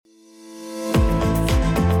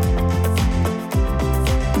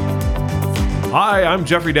Hi, I'm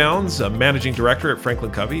Jeffrey Downs, a managing director at Franklin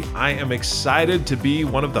Covey. I am excited to be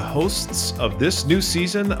one of the hosts of this new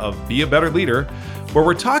season of Be a Better Leader, where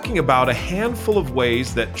we're talking about a handful of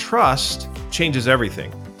ways that trust changes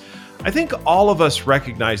everything. I think all of us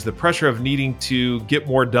recognize the pressure of needing to get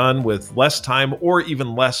more done with less time or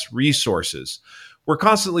even less resources. We're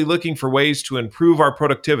constantly looking for ways to improve our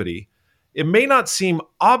productivity. It may not seem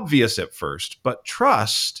obvious at first, but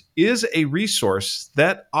trust is a resource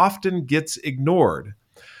that often gets ignored.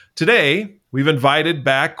 Today, we've invited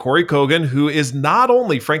back Corey Kogan, who is not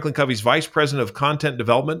only Franklin Covey's Vice President of Content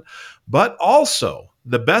Development, but also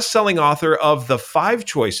the best-selling author of The Five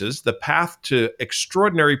Choices, The Path to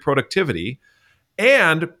Extraordinary Productivity,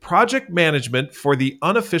 and Project Management for the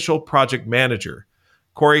Unofficial Project Manager.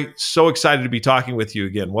 Corey, so excited to be talking with you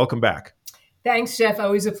again. Welcome back. Thanks, Jeff.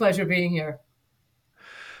 Always a pleasure being here.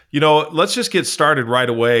 Let's just get started right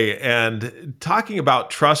away and talking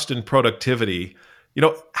about trust and productivity.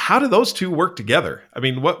 How do those two work together? I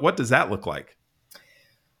mean, what does that look like?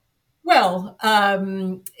 Well,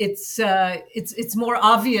 it's more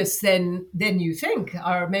obvious than you think,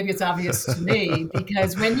 or maybe it's obvious to me,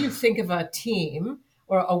 because when you think of a team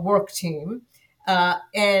or a work team,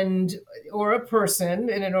 and or a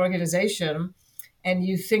person in an organization, and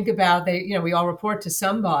you think about we all report to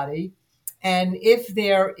somebody, and if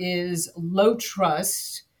there is low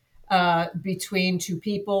trust between two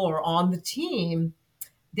people or on the team,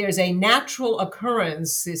 there's a natural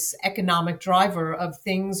occurrence, this economic driver of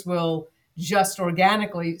things will just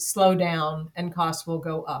organically slow down and costs will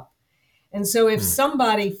go up. And so if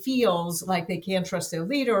somebody feels like they can't trust their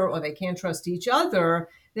leader or they can't trust each other,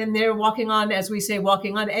 then they're walking on, as we say,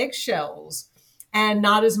 walking on eggshells and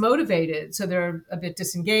not as motivated. So they're a bit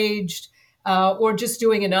disengaged or just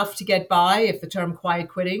doing enough to get by. If the term quiet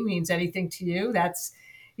quitting means anything to you, that's,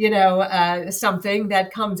 something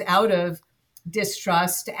that comes out of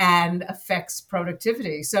distrust and affects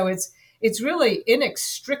productivity. So it's really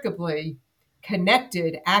inextricably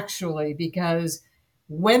connected, actually, because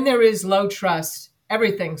when there is low trust,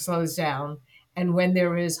 everything slows down. And when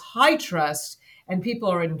there is high trust and people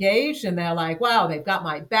are engaged and they're like, wow, they've got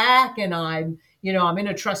my back and I'm in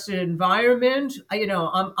a trusted environment, I'm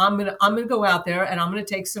going to go out there and I'm going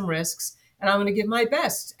to take some risks and I'm going to give my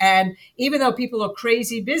best. And even though people are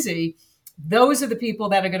crazy busy, those are the people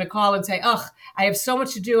that are going to call and say, "Ugh, I have so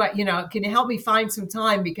much to do. Can you help me find some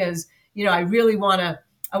time because I really I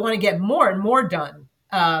want to get more and more done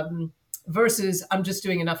versus I'm just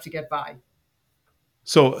doing enough to get by."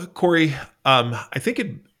 So, Corey, I think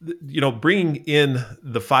bringing in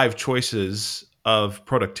the five choices of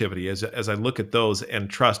productivity as I look at those and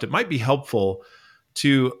trust, it might be helpful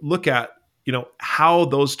to look at how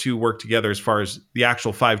those two work together as far as the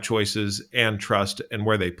actual five choices and trust and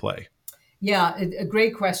where they play. Yeah, a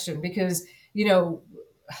great question because,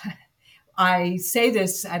 I say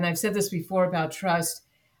this, and I've said this before about trust.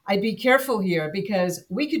 I'd be careful here because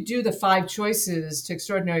we could do the five choices to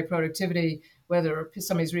extraordinary productivity, whether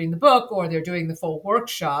somebody's reading the book or they're doing the full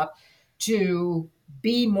workshop to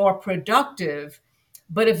be more productive.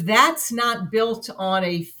 But if that's not built on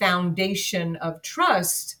a foundation of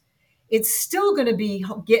trust, it's still going to be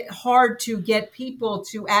get hard to get people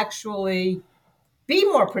to actually be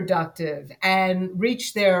more productive and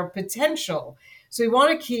reach their potential. So we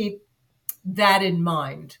want to keep that in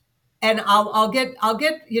mind. And I'll get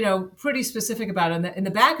pretty specific about it. In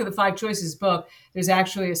the back of the Five Choices book, there's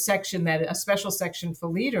actually a special section for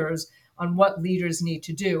leaders on what leaders need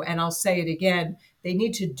to do. And I'll say it again: they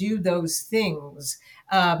need to do those things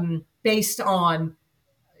based on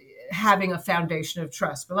having a foundation of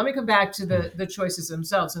trust. But let me come back to the choices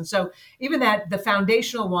themselves. And so even that, the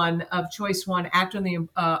foundational one of choice one, act on the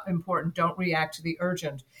important, don't react to the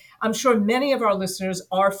urgent. I'm sure many of our listeners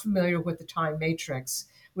are familiar with the time matrix,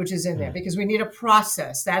 which is in there because we need a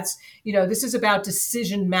process. That's, this is about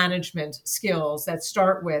decision management skills that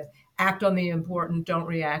start with act on the important, don't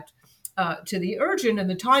react to the urgent. And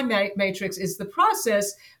the time matrix is the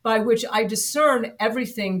process by which I discern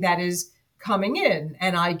everything that is coming in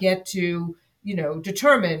and I get to,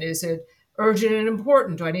 determine, is it urgent and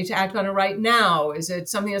important? Do I need to act on it right now? Is it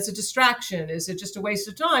something that's a distraction? Is it just a waste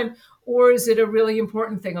of time? Or is it a really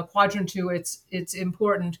important thing, a quadrant two, it's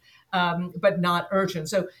important, but not urgent.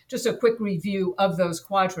 So just a quick review of those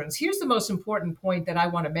quadrants. Here's the most important point that I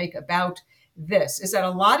want to make about this is that a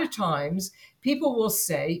lot of times people will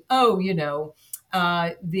say, oh,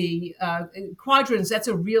 the quadrants, that's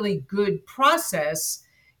a really good process,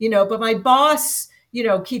 but my boss,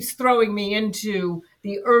 keeps throwing me into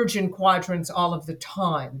the urgent quadrants all of the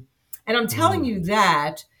time. And I'm telling you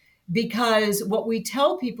that because what we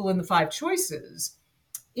tell people in the five choices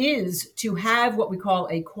is to have what we call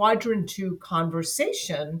a quadrant 2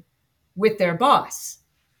 conversation with their boss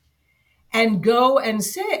and go and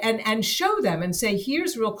say and show them and say,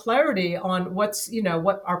 here's real clarity on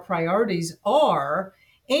what our priorities are,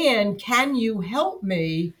 and can you help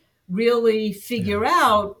me really figure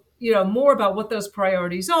out more about what those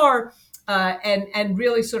priorities are, and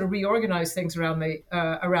really sort of reorganize things around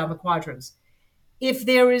the quadrants. If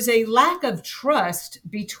there is a lack of trust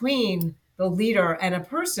between the leader and a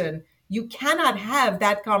person, you cannot have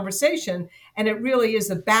that conversation. And it really is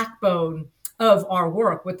the backbone of our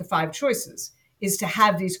work with the five choices, is to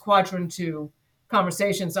have these quadrant 2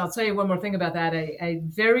 conversations. I'll tell you one more thing about that. A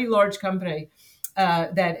very large company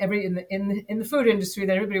that in the food industry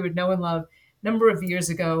that everybody would know and love, a number of years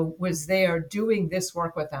ago, was there doing this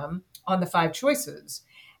work with them on the five choices.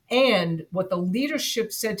 And what the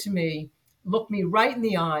leadership said to me, looked me right in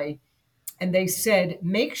the eye, and they said,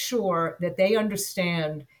 make sure that they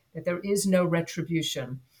understand that there is no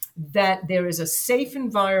retribution, that there is a safe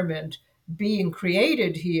environment being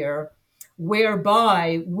created here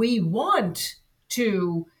whereby we want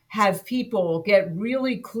to have people get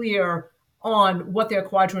really clear on what their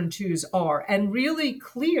quadrant 2s are and really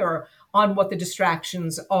clear on what the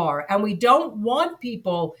distractions are. And we don't want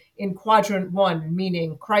people in quadrant 1,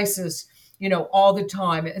 meaning crisis, all the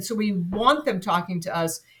time. And so we want them talking to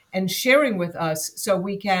us and sharing with us so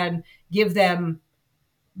we can give them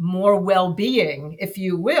more well-being, if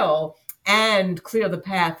you will, and clear the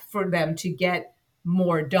path for them to get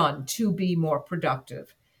more done, to be more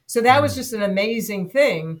productive. So that was just an amazing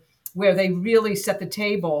thing where they really set the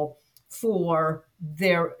table for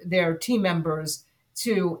their team members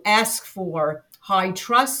to ask for high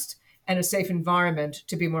trust and a safe environment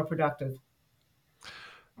to be more productive.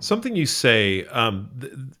 Something you say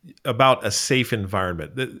about a safe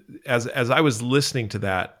environment. As I was listening to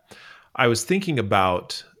that, I was thinking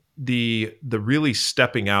about the really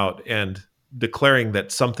stepping out and declaring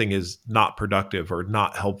that something is not productive or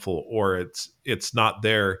not helpful, or it's not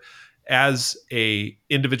there, as a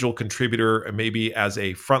individual contributor and maybe as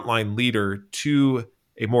a frontline leader to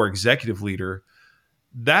a more executive leader.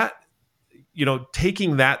 That,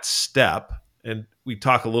 taking that step, and we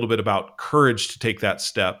talk a little bit about courage to take that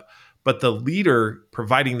step, but the leader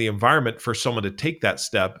providing the environment for someone to take that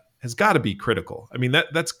step has got to be critical. I mean,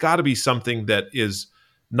 that's got to be something that is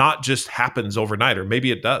not just happens overnight, or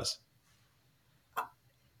maybe it does.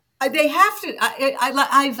 They have to.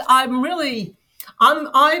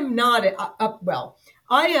 I'm not. Well,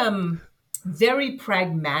 I am very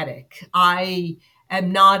pragmatic. I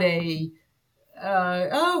am not a.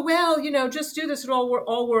 Just do this, it'll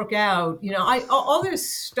all work out. All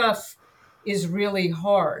this stuff is really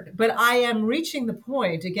hard. But I am reaching the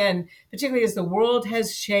point, again, particularly as the world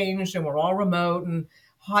has changed and we're all remote and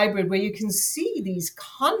hybrid, where you can see these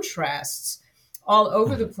contrasts all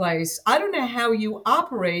over the place. I don't know how you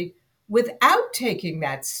operate without taking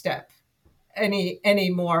that step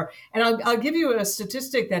anymore. And I'll give you a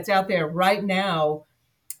statistic that's out there right now.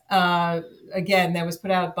 Again, that was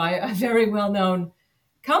put out by a very well-known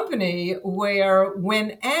company, where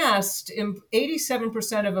when asked,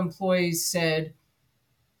 87% of employees said,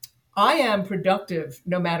 I am productive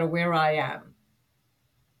no matter where I am.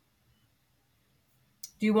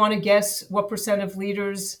 Do you want to guess what percent of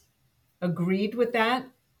leaders agreed with that?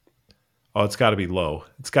 Oh, it's got to be low.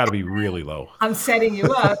 It's got to be really low. I'm setting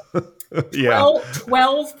you up. Yeah.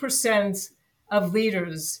 12% of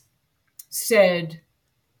leaders said.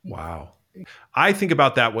 Wow. I think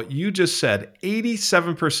about that, what you just said.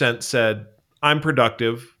 87% said, I'm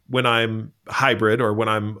productive when I'm hybrid or when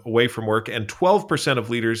I'm away from work. And 12% of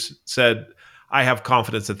leaders said, I have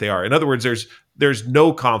confidence that they are. In other words, there's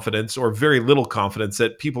no confidence or very little confidence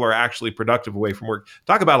that people are actually productive away from work.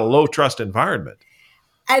 Talk about a low trust environment.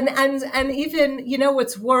 And even,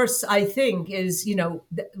 what's worse, I think, is,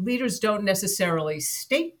 leaders don't necessarily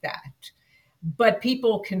state that, but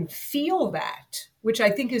people can feel that, which I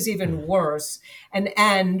think is even worse,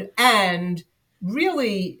 and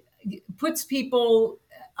really puts people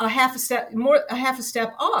a half a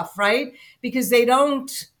step off, right? Because they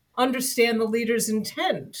don't understand the leader's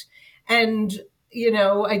intent. And,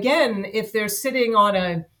 again, if they're sitting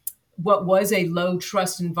on what was a low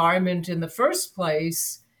trust environment in the first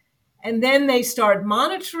place, and then they start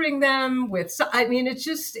monitoring them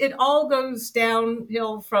it all goes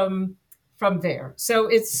downhill from there. So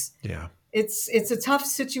it's a tough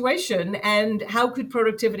situation. And how could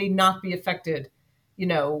productivity not be affected?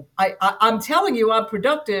 I'm telling you, I'm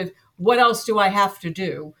productive. What else do I have to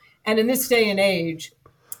do? And in this day and age,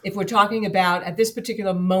 if we're talking about at this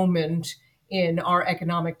particular moment in our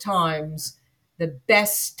economic times, the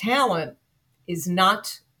best talent is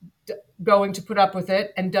not going to put up with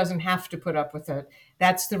it and doesn't have to put up with it.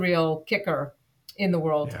 That's the real kicker in the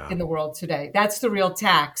world Yeah. in the world today. That's the real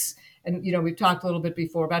tax. And we've talked a little bit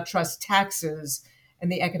before about trust taxes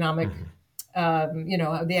and the economic,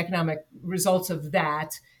 the economic results of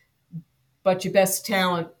that. But your best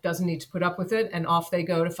talent doesn't need to put up with it, and off they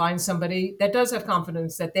go to find somebody that does have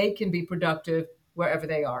confidence that they can be productive wherever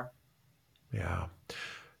they are. Yeah.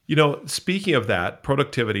 Speaking of that,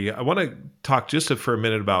 productivity, I want to talk just for a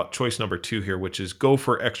minute about choice number 2 here, which is go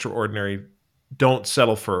for extraordinary, don't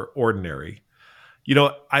settle for ordinary.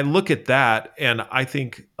 I look at that and I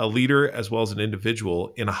think a leader as well as an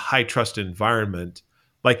individual in a high trust environment,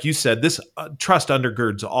 like you said, this trust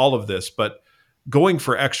undergirds all of this, but going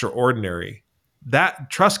for extraordinary, that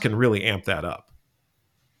trust can really amp that up.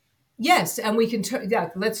 Yes, and we can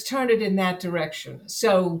let's turn it in that direction.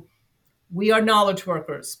 So we are knowledge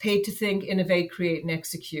workers, paid to think, innovate, create, and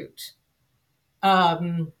execute.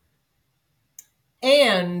 And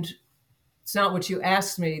it's not what you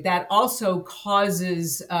asked me. That also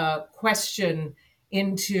causes a question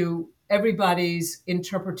into everybody's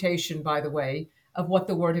interpretation, by the way, of what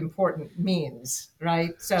the word important means,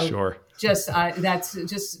 right? So Sure. that's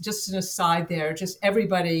just an aside there. Just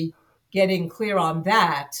everybody getting clear on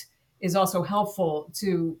that is also helpful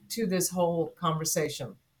to this whole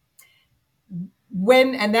conversation.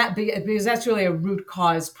 Because that's really a root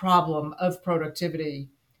cause problem of productivity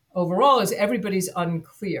overall, is everybody's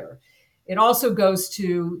unclear. It also goes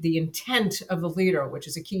to the intent of the leader, which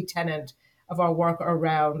is a key tenet of our work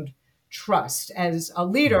around trust. As a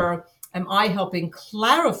leader, am I helping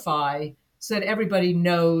clarify so that everybody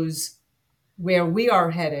knows where we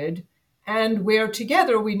are headed and where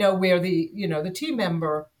together we know where the team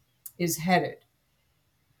member is headed?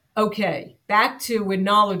 Okay, back to with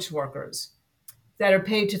knowledge workers that are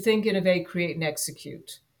paid to think, innovate, create, and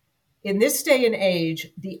execute. In this day and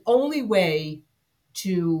age, the only way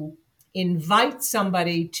to invite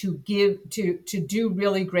somebody to do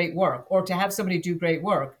really great work, or to have somebody do great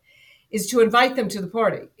work, is to invite them to the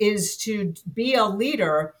party, is to be a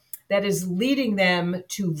leader that is leading them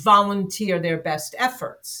to volunteer their best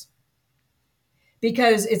efforts.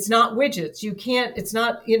 Because it's not widgets. It's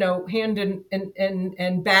not, hand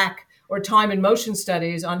and back or time and motion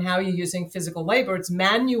studies on how you're using physical labor. It's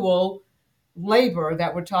manual labor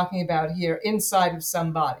that we're talking about here inside of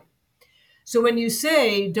somebody. So when you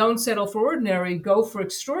say don't settle for ordinary, go for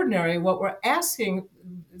extraordinary, what we're asking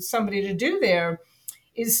somebody to do there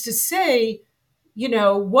is to say,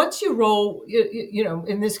 what's your role,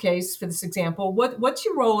 in this case, for this example, what's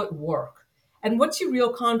your role at work? And what's your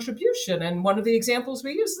real contribution? And one of the examples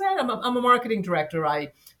we use is that I'm a marketing director.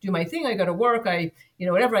 I do my thing. I go to work.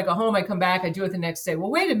 Whatever. I go home. I come back. I do it the next day.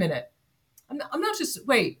 Well, wait a minute. I'm not just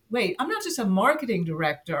I'm not just a marketing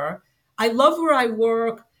director. I love where I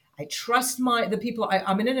work. I trust the people.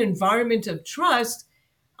 I'm in an environment of trust.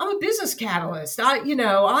 I'm a business catalyst. I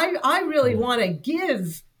really want to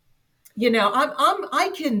give.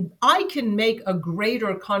 I can make a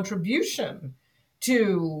greater contribution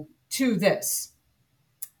to this.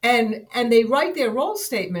 And they write their role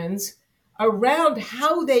statements around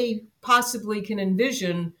how they possibly can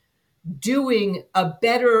envision doing a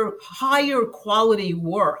better, higher quality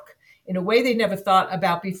work in a way they never thought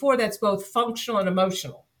about before, that's both functional and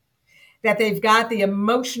emotional. That they've got the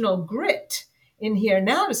emotional grit in here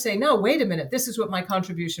now to say, no, wait a minute, this is what my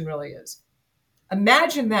contribution really is.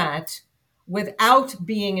 Imagine that without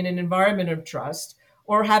being in an environment of trust,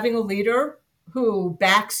 or having a leader who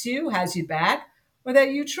backs you, has you back, or that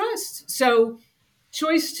you trust. So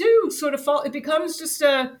choice 2 it becomes just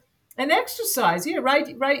an exercise. Yeah,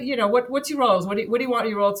 right. What's your roles? What do you want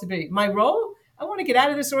your role to be? My role? I want to get out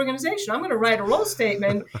of this organization. I'm going to write a role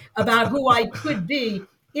statement about who I could be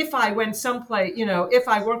if I went someplace, if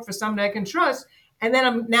I work for somebody I can trust, and then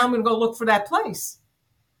I'm going to go look for that place.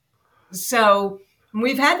 So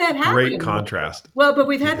we've had that happen. Great contrast. Well, but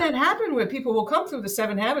we've had that happen where people will come through the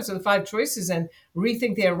 7 habits or the 5 choices and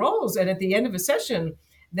rethink their roles. And at the end of a session,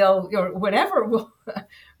 we'll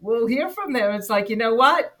hear from them. It's like, you know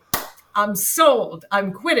what? I'm sold.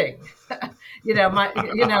 I'm quitting.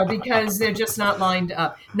 Because they're just not lined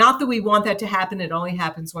up. Not that we want that to happen. It only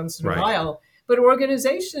happens once in a while. But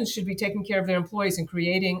organizations should be taking care of their employees and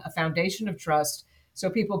creating a foundation of trust so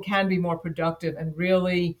people can be more productive and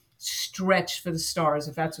really stretch for the stars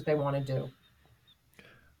if that's what they want to do.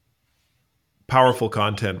 Powerful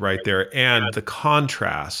content right there. And the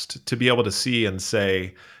contrast to be able to see and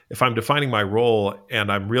say, if I'm defining my role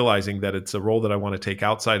and I'm realizing that it's a role that I want to take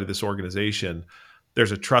outside of this organization,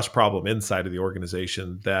 there's a trust problem inside of the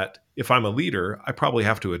organization that if I'm a leader, I probably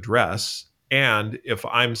have to address. And if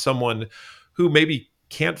I'm someone who maybe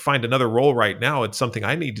can't find another role right now, it's something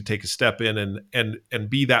I need to take a step in and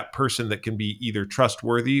be that person that can be either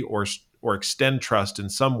trustworthy or extend trust in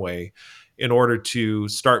some way in order to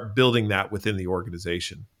start building that within the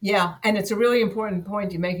organization. Yeah, and it's a really important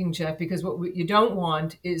point you're making, Jeff, because what you don't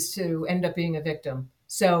want is to end up being a victim.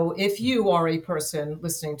 So if you are a person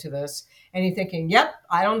listening to this and you're thinking, "Yep,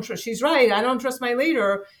 I don't trust. She's right. I don't trust my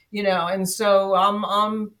leader," and so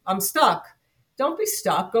I'm stuck. Don't be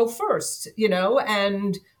stuck. Go first,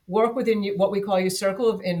 and work within what we call your circle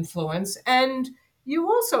of influence, and you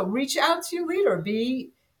also reach out to your leader.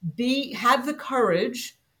 Have the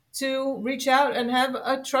courage to reach out and have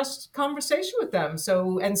a trust conversation with them.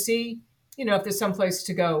 So, and see, if there's some place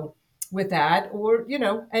to go with that, or,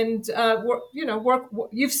 work,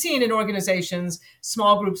 you've seen in organizations,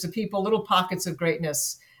 small groups of people, little pockets of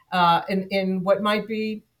greatness, in what might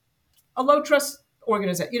be a low trust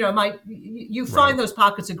organization, you find those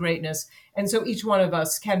pockets of greatness. And so each one of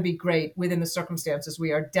us can be great within the circumstances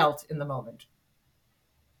we are dealt in the moment.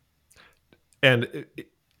 And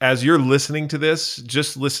as you're listening to this,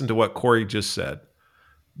 just listen to what Corey just said.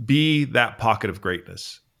 Be that pocket of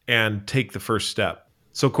greatness and take the first step.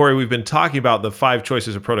 So, Corey, we've been talking about the 5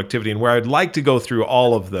 choices of productivity, and where I'd like to go through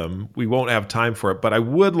all of them, we won't have time for it, but I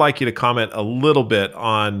would like you to comment a little bit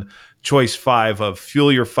on choice 5 of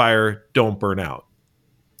fuel your fire, don't burn out.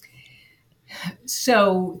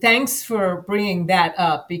 So thanks for bringing that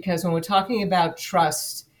up, because when we're talking about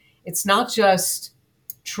trust, it's not just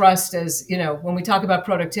trust as, when we talk about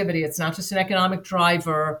productivity, it's not just an economic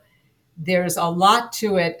driver. There's a lot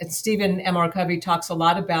to it. And Stephen M. R. Covey talks a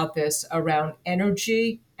lot about this around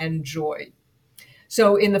energy and joy.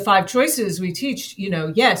 So in the 5 choices we teach,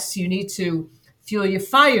 yes, you need to fuel your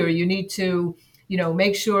fire. You need to,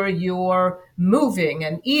 make sure you're moving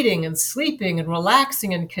and eating and sleeping and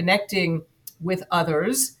relaxing and connecting with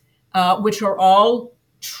others, which are all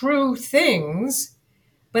true things.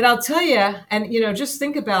 But I'll tell you, and, just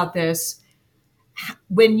think about this.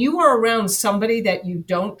 When you are around somebody that you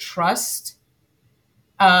don't trust,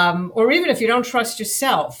 or even if you don't trust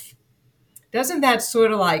yourself, doesn't that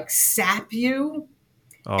sort of like sap you?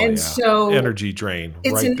 Oh, and yeah. So energy drain.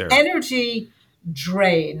 It's right an there. Energy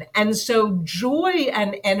drain. And so joy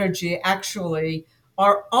and energy actually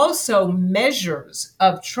are also measures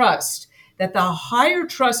of trust, that the higher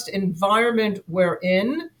trust environment we're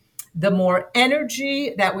in, the more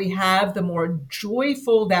energy that we have, the more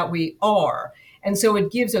joyful that we are. And so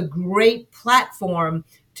it gives a great platform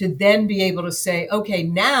to then be able to say, okay,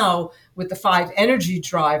 now with the 5 energy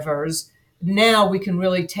drivers, now we can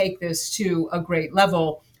really take this to a great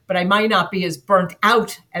level. But I might not be as burnt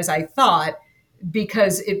out as I thought,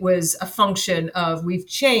 because it was a function of we've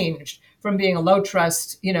changed from being a low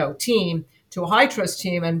trust, team to a high trust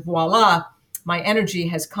team, and voila, my energy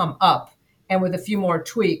has come up. And with a few more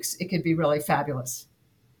tweaks, it could be really fabulous.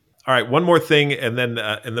 All right, one more thing, and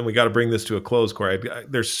then we got to bring this to a close, Corey.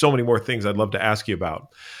 There's so many more things I'd love to ask you about.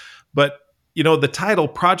 But, the title,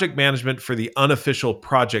 Project Management for the Unofficial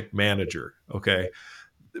Project Manager, okay?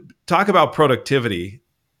 Talk about productivity.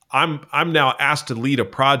 I'm now asked to lead a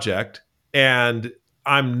project, and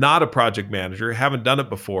I'm not a project manager, haven't done it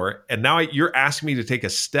before, and now you're asking me to take a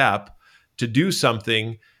step to do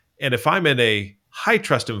something, and if I'm in a high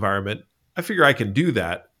trust environment, I figure I can do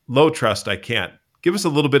that. Low trust, I can't. Give us a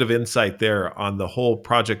little bit of insight there on the whole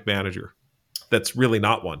project manager that's really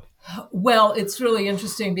not one. Well, it's really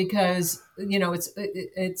interesting because,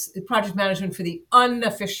 it's project management for the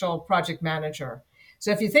unofficial project manager.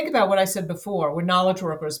 So if you think about what I said before, we're knowledge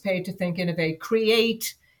workers paid to think, innovate,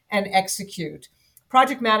 create, and execute.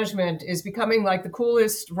 Project management is becoming like the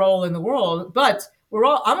coolest role in the world, but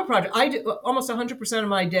I'm a project. I do almost 100% of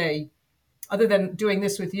my day, other than doing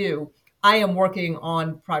this with you, I am working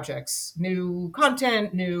on projects, new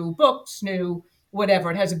content, new books, new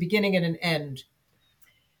whatever. It has a beginning and an end.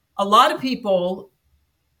 A lot of people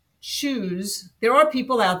there are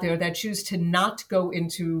people out there that choose to not go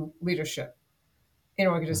into leadership in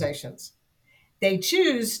organizations. They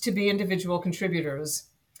choose to be individual contributors.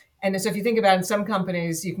 And so if you think about it, in some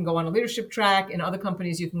companies, you can go on a leadership track. In other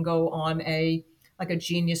companies, you can go on a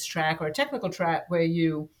genius track or a technical track where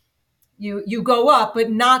you go up,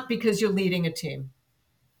 but not because you're leading a team.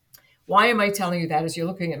 Why am I telling you that as you're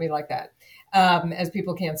looking at me like that? As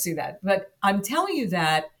people can't see that. But I'm telling you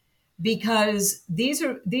that because these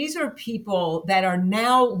are people that are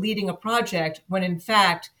now leading a project when in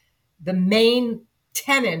fact the main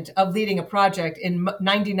tenet of leading a project in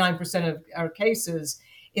 99% of our cases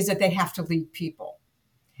is that they have to lead people.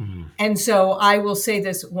 Mm-hmm. And so I will say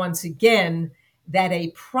this once again, that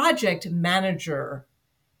a project manager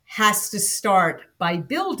has to start by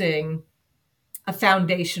building a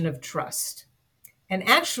foundation of trust. And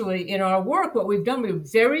actually, in our work, what we've done, we're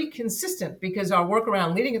very consistent because our work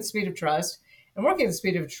around leading at the speed of trust and working at the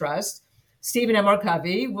speed of trust, Stephen M. R.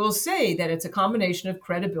 Covey will say that it's a combination of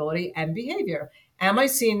credibility and behavior. Am I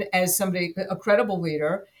seen as somebody, a credible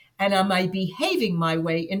leader, and am I behaving my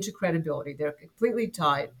way into credibility? They're completely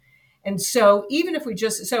tied. And so even if we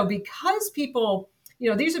because people,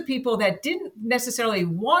 these are people that didn't necessarily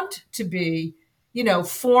want to be,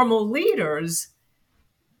 formal leaders,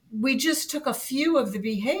 we just took a few of the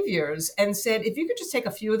behaviors and said, if you could just take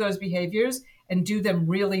a few of those behaviors and do them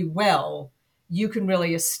really well, you can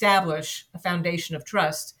really establish a foundation of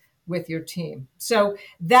trust with your team. So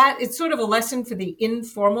that it's sort of a lesson for the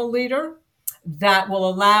informal leader that will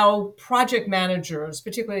allow project managers,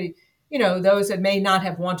 particularly, those that may not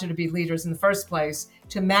have wanted to be leaders in the first place,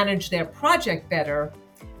 to manage their project better,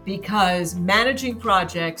 because managing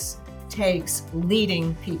projects takes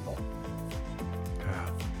leading people.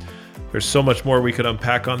 There's so much more we could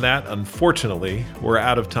unpack on that. Unfortunately, we're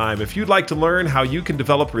out of time. If you'd like to learn how you can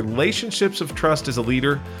develop relationships of trust as a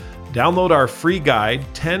leader, download our free guide,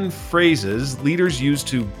 10 Phrases Leaders Use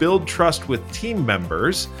to Build Trust with Team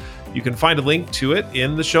Members. You can find a link to it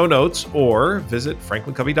in the show notes or visit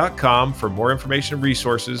franklincovey.com for more information and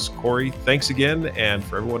resources. Corey, thanks again. And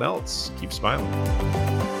for everyone else, keep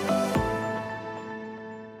smiling.